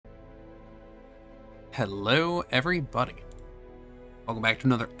Hello, everybody. Welcome back to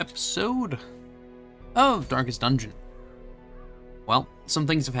another episode of Darkest Dungeon. Well, some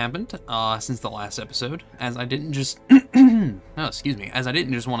things have happened since the last episode, as I didn't just... as I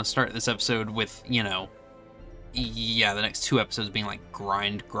didn't just want to start this episode with, you know, the next two episodes being like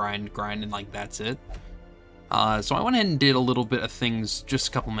grind, and like that's it. So I went ahead and did a little bit of things just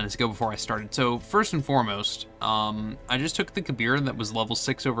a couple minutes ago before I started. So first and foremost, I just took the Kabir that was level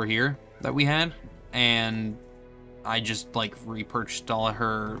 6 over here that we had, and I just like repurchased all of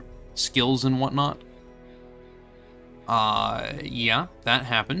her skills and whatnot. Yeah, that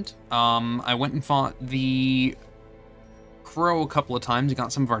happened. I went and fought the crow a couple of times and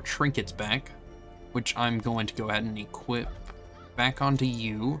got some of our trinkets back, which I'm going to go ahead and equip back onto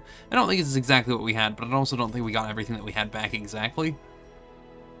you. I don't think it's exactly what we had, but I also don't think we got everything that we had back exactly.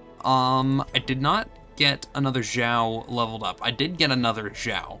 I did not get another Zhao leveled up. I did get another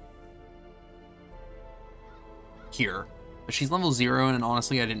Zhao here, but she's level 0, and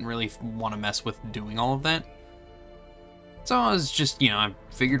honestly I didn't really want to mess with doing all of that. So I was just, you know, I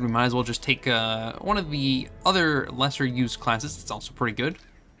figured we might as well just take one of the other lesser used classes that's also pretty good.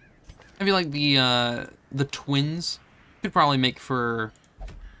 I feel like the twins could probably make for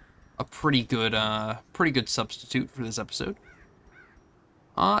a pretty good substitute for this episode.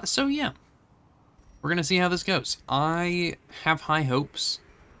 So yeah, we're gonna see how this goes. I have high hopes,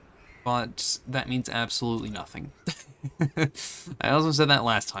 but that means absolutely nothing. I also said that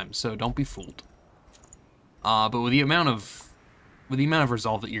last time, so don't be fooled. But with the amount of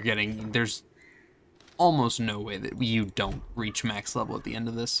resolve that you're getting, there's almost no way that you don't reach max level at the end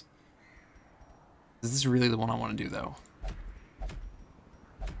of this. Is this really the one I want to do, though?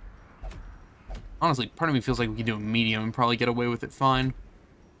 Honestly, part of me feels like we could do a medium and probably get away with it fine.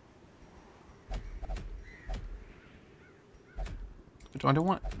 But I don't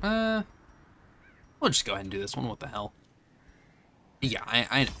want... we'll just go ahead and do this one. What the hell? Yeah,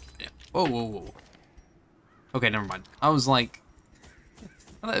 I know. Yeah. Whoa. Okay, never mind. I was like...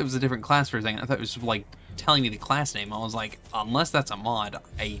 I thought it was a different class for a second. I thought it was, like, telling me the class name. I was like, unless that's a mod,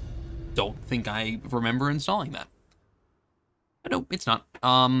 I don't think I remember installing that. But nope, it's not.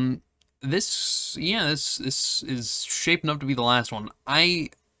 This is shaping up to be the last one.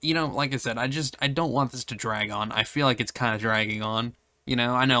 You know, like I said, I don't want this to drag on. I feel like it's kind of dragging on. You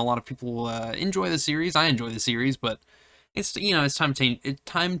know, I know a lot of people enjoy the series. I enjoy the series, but it's, you know, it's time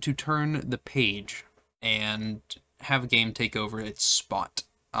to turn the page and have a game take over its spot.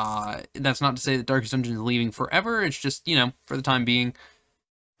 That's not to say that Darkest Dungeon is leaving forever. It's just, you know, for the time being,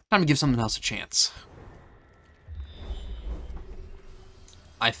 time to give something else a chance.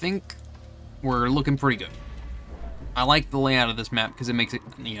 I think we're looking pretty good. I like the layout of this map because it makes it,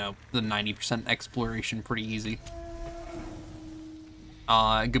 you know, the 90% exploration pretty easy.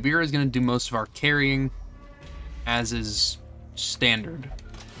 Gabira is going to do most of our carrying, as is standard.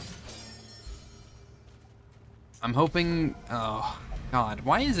 I'm hoping... oh, God.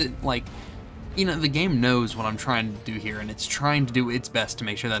 Why is it, like... You know, the game knows what I'm trying to do here, and it's trying to do its best to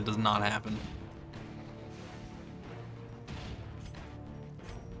make sure that does not happen.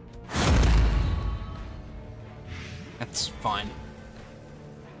 That's fine.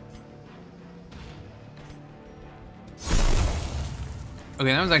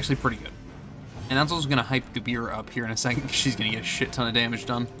 Okay, that was actually pretty good. And that's also going to hype Gabira up here in a second, because she's going to get a shit ton of damage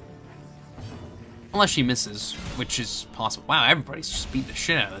done. Unless she misses, which is possible. Wow, everybody's just beating the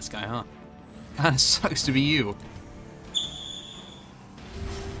shit out of this guy, huh? Kinda sucks to be you.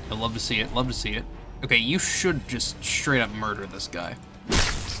 I'd love to see it, love to see it. Okay, you should just straight up murder this guy.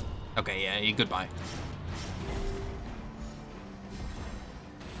 Okay, yeah, goodbye.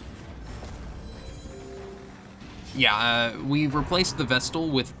 Yeah, we replaced the Vestal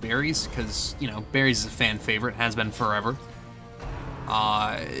with berries, because, you know, berries is a fan favorite, has been forever.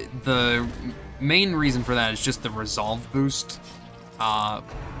 The main reason for that is just the resolve boost,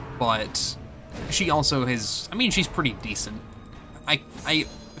 but she also has, I mean, she's pretty decent. I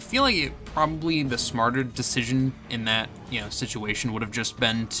feel like probably the smarter decision in that, you know, situation would have just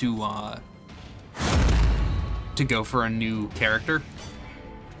been to go for a new character,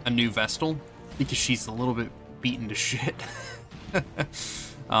 a new Vestal, because she's a little bit beaten to shit.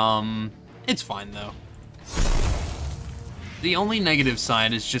 It's fine though. The only negative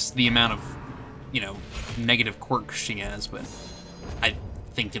side is just the amount of, you know, negative quirks she has, but I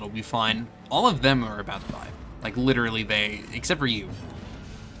think it'll be fine. All of them are about to die. Like, literally they, except for you.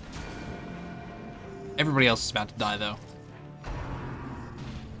 Everybody else is about to die, though.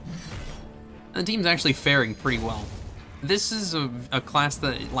 And the team's actually faring pretty well. This is a class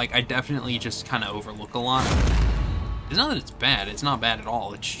that, like, I definitely just kind of overlook a lot. It's not that it's bad. It's not bad at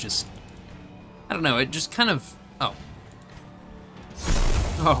all. It's just... I don't know, it just kind of... Oh.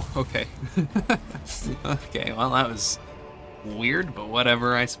 Oh, okay. Okay, well, that was weird, but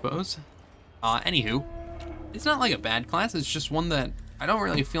whatever, I suppose. Anywho, it's not like a bad class, it's just one that I don't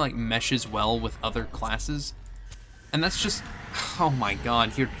really feel like meshes well with other classes. And that's just... Oh my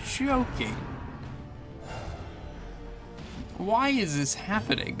god, you're joking. Why is this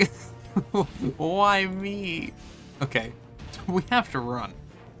happening? Why me? Okay, we have to run.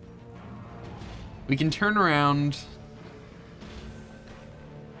 We can turn around.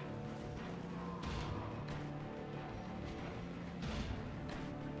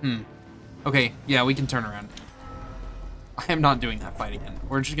 Okay, yeah, we can turn around. I am not doing that fight again.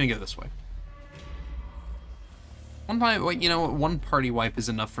 We're just gonna go this way. One time, wait, you know what? One party wipe is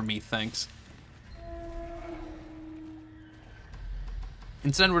enough for me, thanks.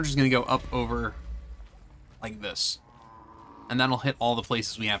 Instead, we're just gonna go up over like this. And that'll hit all the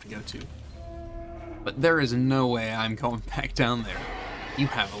places we have to go to. But there is no way I'm going back down there. You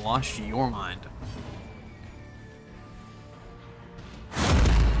have lost your mind.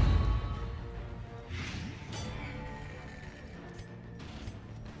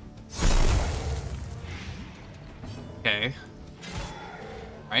 Okay.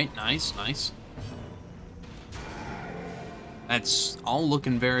 Alright, nice, nice. That's all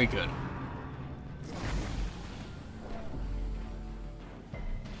looking very good.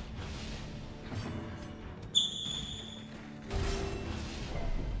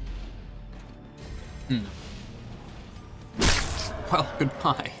 Well,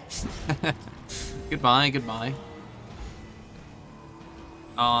 goodbye. Goodbye, goodbye.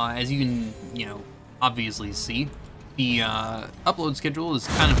 As you can, you know, obviously see, the upload schedule has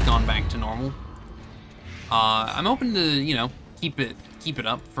kind of gone back to normal. I'm hoping to, you know, keep it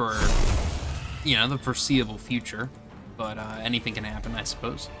up for, you know, the foreseeable future, but anything can happen, I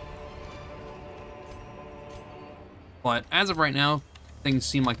suppose. But as of right now, things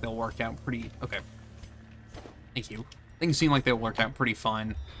seem like they'll work out pretty... Okay. Thank you. Things seem like they'll work out pretty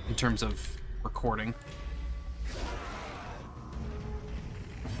fine in terms of recording.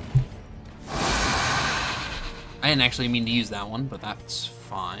 I didn't actually mean to use that one, but that's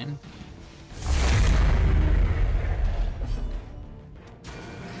fine.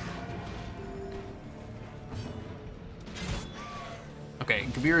 Okay,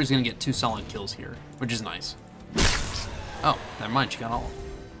 Kabir is gonna get 2 solid kills here, which is nice. Oh, never mind, she got all.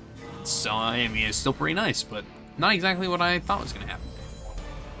 So, I mean, it's still pretty nice, but not exactly what I thought was gonna happen.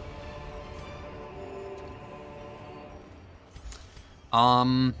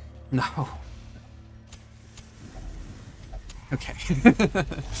 No. Okay.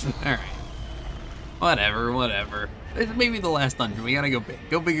 Alright. Whatever, whatever. It's maybe the last dungeon. We gotta go big.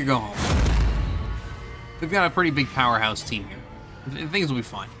 Go big or go home. We've got a pretty big powerhouse team here. Things will be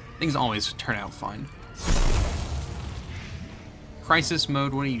fine. Things always turn out fine. Crisis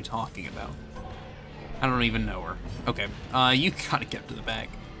mode, what are you talking about? I don't even know her. Okay, you gotta get to the back.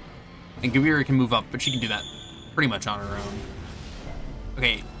 And Gavira can move up, but she can do that pretty much on her own.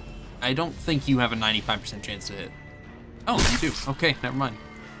 Okay, I don't think you have a 95% chance to hit. Oh, you do. Okay, never mind.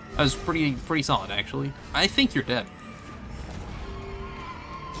 That was pretty solid, actually. I think you're dead.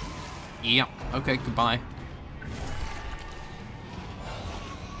 Yep. Okay, goodbye.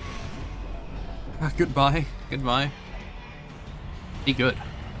 Goodbye. Goodbye. Be good.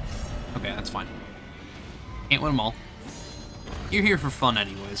 Okay, that's fine. Can't win them all. You're here for fun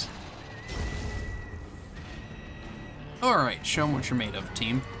anyways. Alright, show them what you're made of,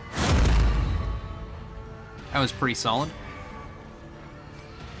 team. That was pretty solid.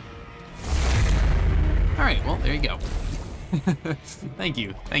 Alright, well, there you go. Thank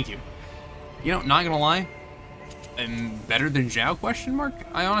you, thank you. You know, not gonna lie, I'm better than Zhao, question mark?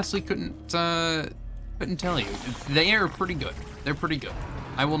 I honestly couldn't tell you. They are pretty good. They're pretty good.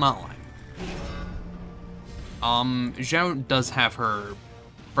 I will not lie. Zhao does have her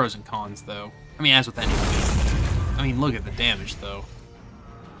pros and cons, though. I mean, as with anything. I mean, look at the damage, though.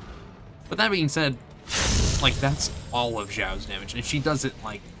 But that being said, like, that's all of Zhao's damage, and she does it,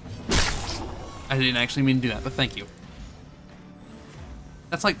 like... I didn't actually mean to do that, but thank you.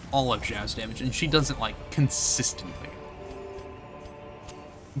 That's, like, all of Zhao's damage, and she does it, like, consistently.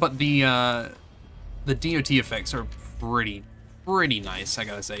 But the DOT effects are pretty nice, I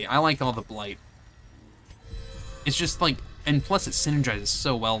gotta say. I like all the blight. It's just, like... And plus it synergizes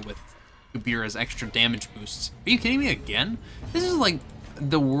so well with Gabira's extra damage boosts. Are you kidding me again? This is, like...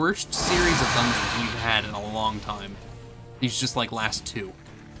 the worst series of dungeons we've had in a long time. These just like last 2.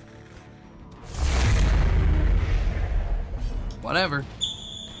 Whatever.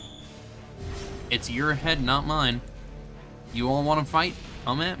 It's your head, not mine. You all want to fight?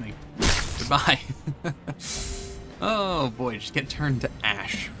 Come at me. Goodbye. Oh boy, just get turned to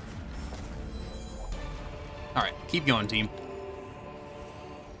ash. Alright, keep going, team.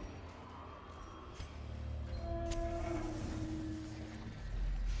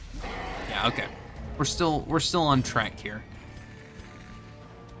 Yeah, okay. We're still on track here.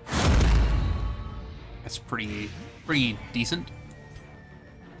 That's pretty decent.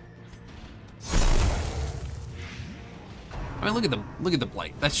 I mean, look at the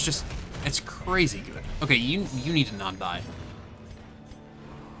blight. That's just, it's crazy good. Okay, you need to not die.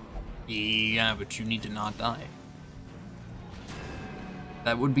 Yeah, but you need to not die.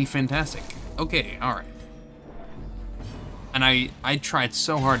 That would be fantastic. Okay, all right. And I tried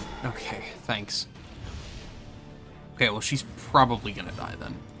so hard. Okay, thanks. Okay, well, she's probably gonna die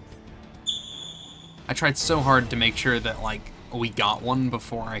then. I tried so hard to make sure that, like, we got one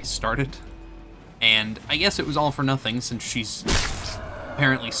before I started. And I guess it was all for nothing, since she's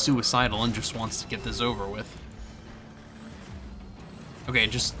apparently suicidal and just wants to get this over with. Okay,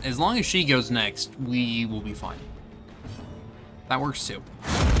 just as long as she goes next, we will be fine. That works too.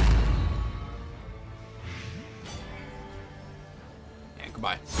 Yeah,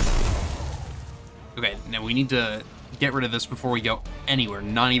 goodbye. Okay, now we need to get rid of this before we go anywhere.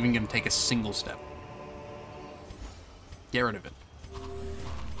 Not even gonna take a single step. Get rid of it.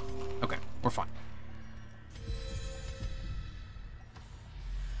 Okay, we're fine.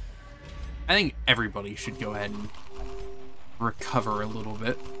 I think everybody should go ahead and recover a little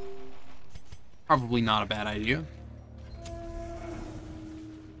bit. Probably not a bad idea.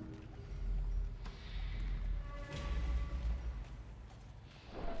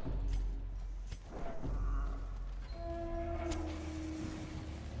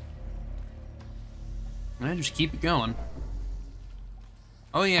 I just keep it going.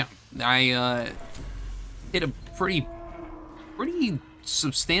 Oh yeah, I hit a pretty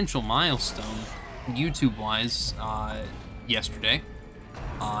substantial milestone, YouTube-wise, yesterday.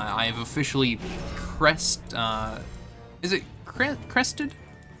 I've officially is it crested?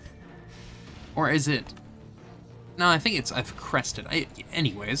 Or is it... No, I think it's, I've crested.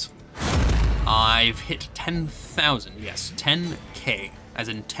 Anyways, I've hit 10,000, yes, 10K, as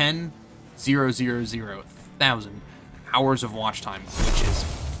in 10,000 hours of watch time, which is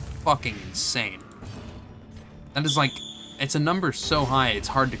fucking insane. That is like, it's a number so high, it's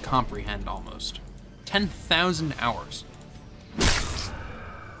hard to comprehend almost. 10,000 hours.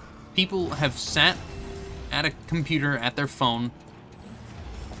 People have sat at a computer, at their phone,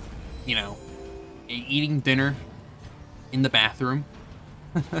 you know, eating dinner in the bathroom,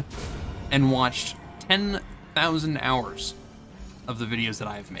 and watched 10,000 hours of the videos that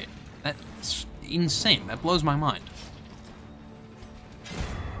I've made. That's insane. That blows my mind.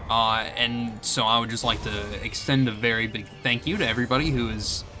 And so I would just like to extend a very big thank you to everybody who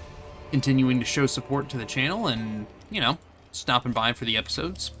is continuing to show support to the channel and, you know, stopping by for the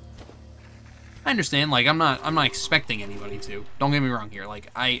episodes. I understand, like, I'm not expecting anybody to. Don't get me wrong here. Like,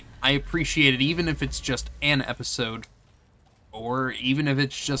 I appreciate it even if it's just an episode, or even if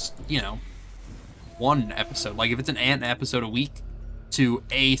it's just, you know, one episode. Like, if it's an episode a week to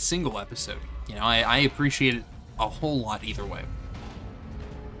a single episode. You know, I appreciate it a whole lot either way.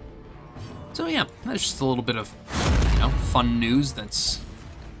 So yeah, that's just a little bit of, you know, fun news that's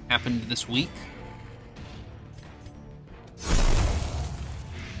happened this week.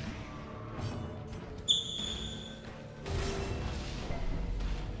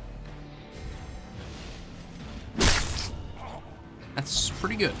 That's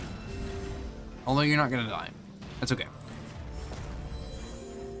pretty good. Although you're not gonna die. That's okay.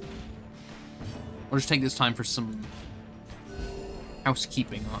 We'll just take this time for some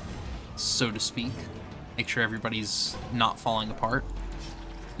housekeeping, so to speak. Make sure everybody's not falling apart.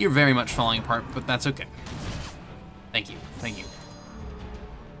 You're very much falling apart, but that's okay. Thank you. Thank you.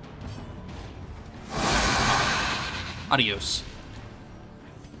 Adios.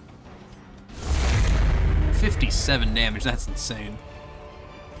 57 damage, that's insane.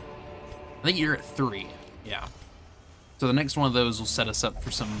 I think you're at 3, yeah. So the next one of those will set us up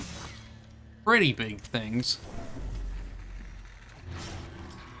for some pretty big things.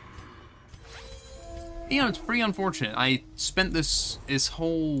 You know, it's pretty unfortunate. I spent this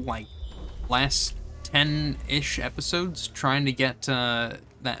whole, like, last 10-ish episodes trying to get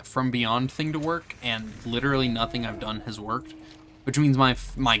that From Beyond thing to work, and literally nothing I've done has worked. Which means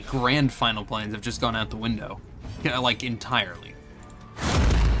my grand final plans have just gone out the window. Yeah, like, entirely.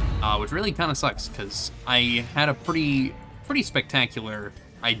 Which really kind of sucks, because I had a pretty spectacular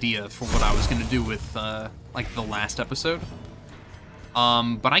idea for what I was going to do with, like, the last episode.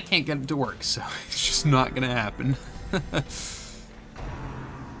 But I can't get it to work, so it's just not going to happen.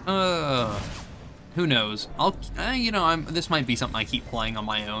 Who knows? I'll, you know, this might be something I keep playing on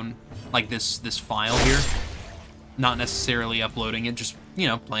my own, like this file here. Not necessarily uploading it, just, you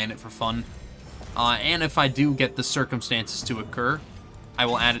know, playing it for fun. And if I do get the circumstances to occur, I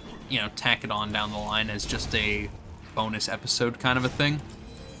will add it, you know, tack it on down the line as just a bonus episode kind of a thing.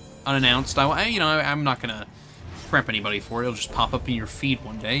 Unannounced. I'm not gonna prep anybody for it. It'll just pop up in your feed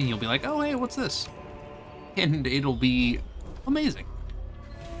one day, and you'll be like, oh, hey, what's this? And it'll be amazing.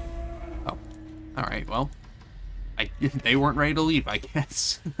 Oh, all right, well, they weren't ready to leave, I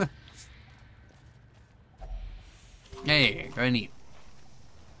guess. Hey, I need.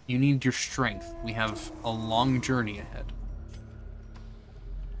 You need your strength. We have a long journey ahead.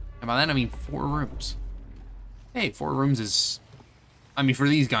 And by that, I mean 4 rooms. Hey, 4 rooms is... I mean, for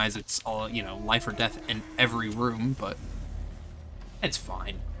these guys, it's all, you know, life or death in every room, but it's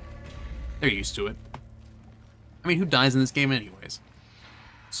fine. They're used to it. I mean, who dies in this game anyways?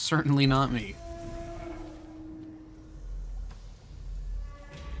 Certainly not me.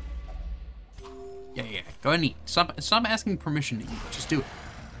 Yeah, go ahead and eat. Stop asking permission to eat. Just do it.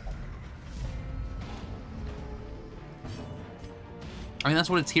 I mean, that's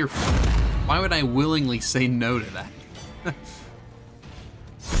what it's here for. Why would I willingly say no to that?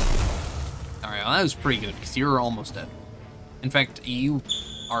 Alright, well, that was pretty good, because you're almost dead. In fact, you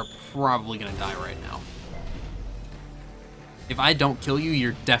are probably gonna die right now. If I don't kill you,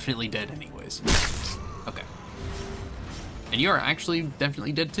 you're definitely dead anyways. Okay. And you are actually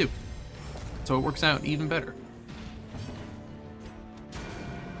definitely dead too. So it works out even better.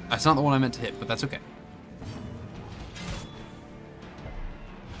 That's not the one I meant to hit, but that's okay.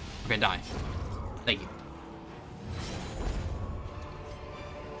 Okay, die. Thank you.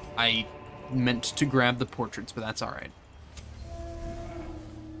 I meant to grab the portraits, but that's alright.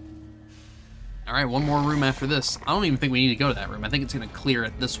 Alright, one more room after this. I don't even think we need to go to that room. I think it's going to clear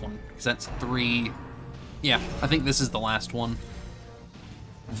at this one, because that's 3... Yeah, I think this is the last one.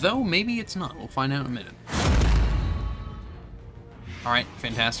 Though, maybe it's not. We'll find out in a minute. Alright,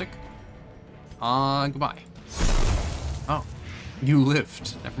 fantastic. Goodbye. Oh, you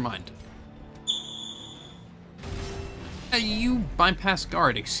lived. Never mind. Hey, you bypass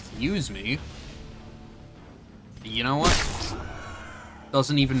guard, excuse me. You know what?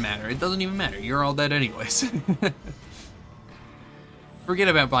 Doesn't even matter. It doesn't even matter. You're all dead anyways. Forget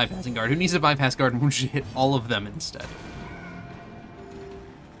about bypassing guard. Who needs to bypass guard when we should hit all of them instead?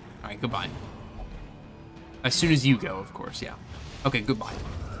 Alright, goodbye. As soon as you go, of course, yeah. Okay, goodbye.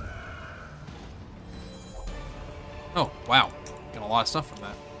 Oh, wow. Got a lot of stuff from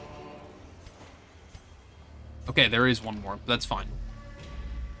that. Okay, there is one more, but that's fine.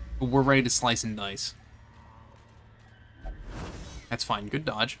 But we're ready to slice and dice. That's fine. Good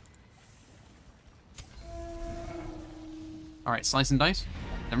dodge. Alright, slice and dice?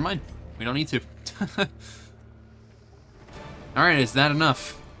 Never mind. We don't need to. Alright, is that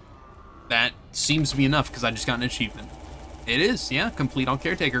enough? That seems to be enough, because I just got an achievement. It is, yeah. Complete all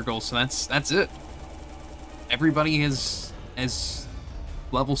caretaker goals, so that's it. Everybody has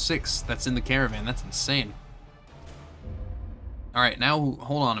level 6 that's in the caravan. That's insane. Alright, now,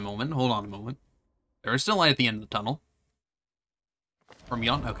 hold on a moment. There is still light at the end of the tunnel. From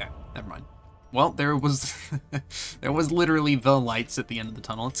beyond? Okay, never mind. Well, there was there was literally the lights at the end of the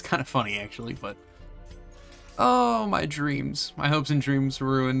tunnel. It's kind of funny, actually, but... Oh, my dreams. My hopes and dreams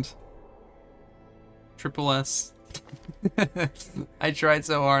ruined. Triple S. I tried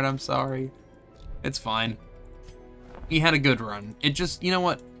so hard, I'm sorry. It's fine. He had a good run. It just, you know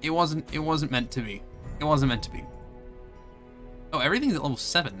what? It wasn't meant to be. It wasn't meant to be. Oh, everything's at level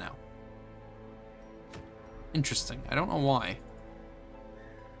 7 now. Interesting. I don't know why.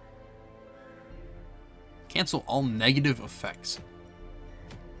 Cancel all negative effects.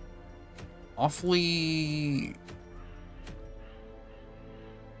 Awfully...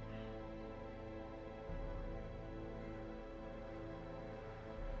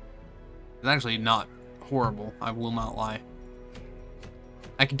 It's actually not horrible, I will not lie.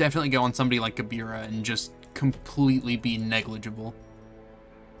 I could definitely go on somebody like Kabira and just completely be negligible.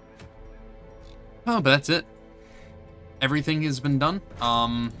 Oh, but that's it. Everything has been done.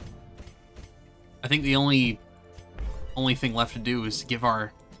 I think the only thing left to do is give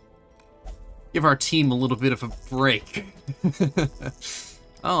our team a little bit of a break.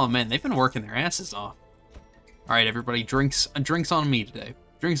 Oh man, they've been working their asses off. All right, everybody, drinks on me today.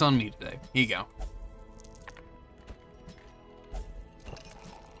 Drinks on me today. Here you go.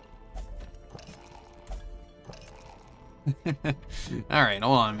 All right,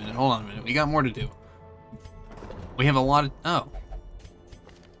 hold on a minute. We got more to do. We have a lot of... Oh.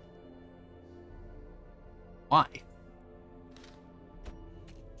 Why?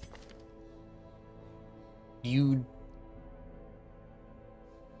 You...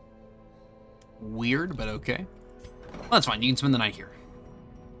 Weird, but okay. Well, that's fine. You can spend the night here.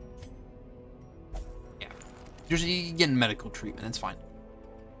 Yeah. You're getting medical treatment. That's fine.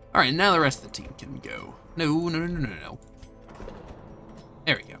 Alright, now the rest of the team can go. No.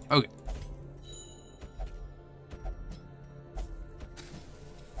 There we go. Okay.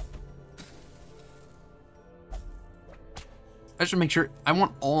 I should make sure. I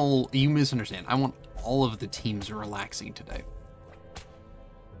want all. You misunderstand. I want all of the teams relaxing today.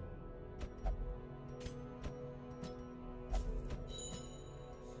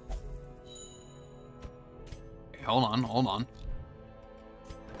 Okay, hold on.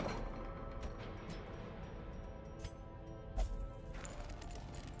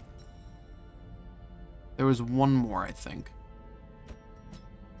 There was one more, I think.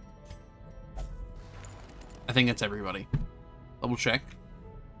 I think that's everybody. Double check.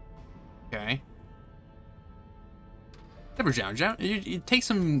 Okay. You take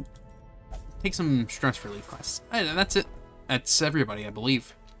some stress relief quests. That's it. That's everybody, I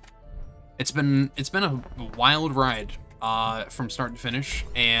believe. It's been a wild ride from start to finish,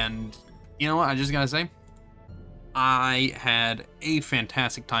 and you know what? I just gotta say, I had a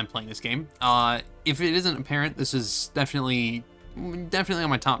fantastic time playing this game. If it isn't apparent, this is definitely on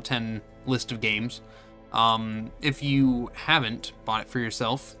my top 10 list of games. If you haven't bought it for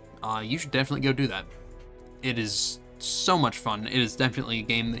yourself, you should definitely go do that. It is so much fun. It is definitely a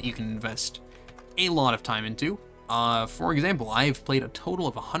game that you can invest a lot of time into. For example, I've played a total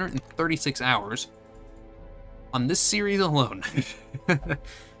of 136 hours on this series alone.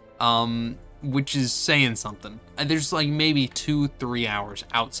 Which is saying something. There's like maybe 2-3 hours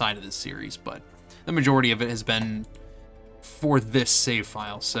outside of this series, but the majority of it has been for this save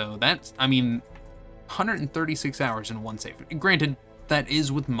file. So that's, I mean, 136 hours in one save. Granted, that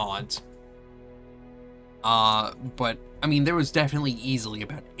is with mods. But I mean, there was definitely easily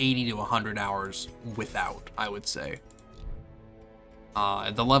about 80 to 100 hours without, I would say.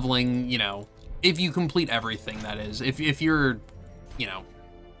 The leveling, you know, if you complete everything, that is. If you're, you know,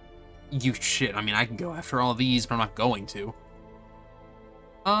 shit, I mean, I can go after all these, but I'm not going to.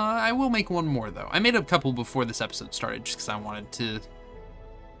 I will make one more, though. I made a couple before this episode started, just because I wanted to,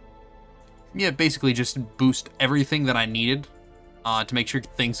 yeah, basically just boost everything that I needed, to make sure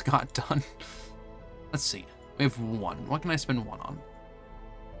things got done. Let's see. We have one. What can I spend one on?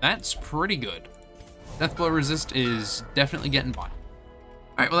 That's pretty good. Deathblow Resist is definitely getting by.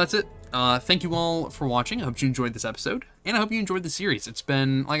 Alright, well, that's it. Thank you all for watching. I hope you enjoyed this episode, and I hope you enjoyed the series. It's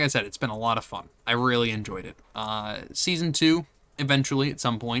been, like I said, it's been a lot of fun. I really enjoyed it. Season 2, eventually, at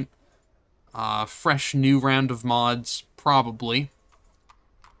some point. Fresh new round of mods, probably.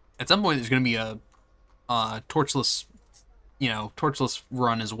 At some point, there's going to be a torchless, you know, torchless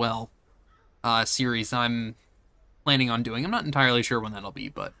run as well. Series I'm planning on doing. I'm not entirely sure when that'll be,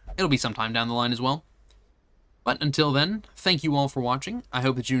 but it'll be sometime down the line as well. But until then, thank you all for watching. I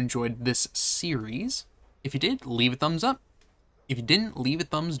hope that you enjoyed this series. If you did, leave a thumbs up. If you didn't, leave a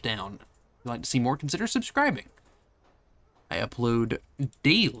thumbs down. If you'd like to see more, consider subscribing. I upload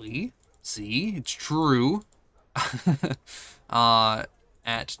daily. See, it's true. At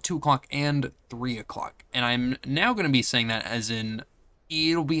 2 o'clock and 3 o'clock. And I'm now going to be saying that as in,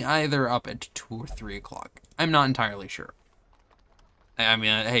 it'll be either up at 2 or 3 o'clock. I'm not entirely sure. I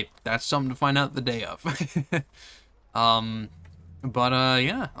mean, hey, that's something to find out the day of.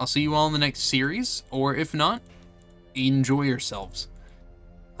 Yeah, I'll see you all in the next series, or if not, enjoy yourselves.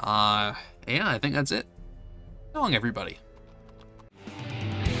 Yeah, I think that's it. So long, everybody.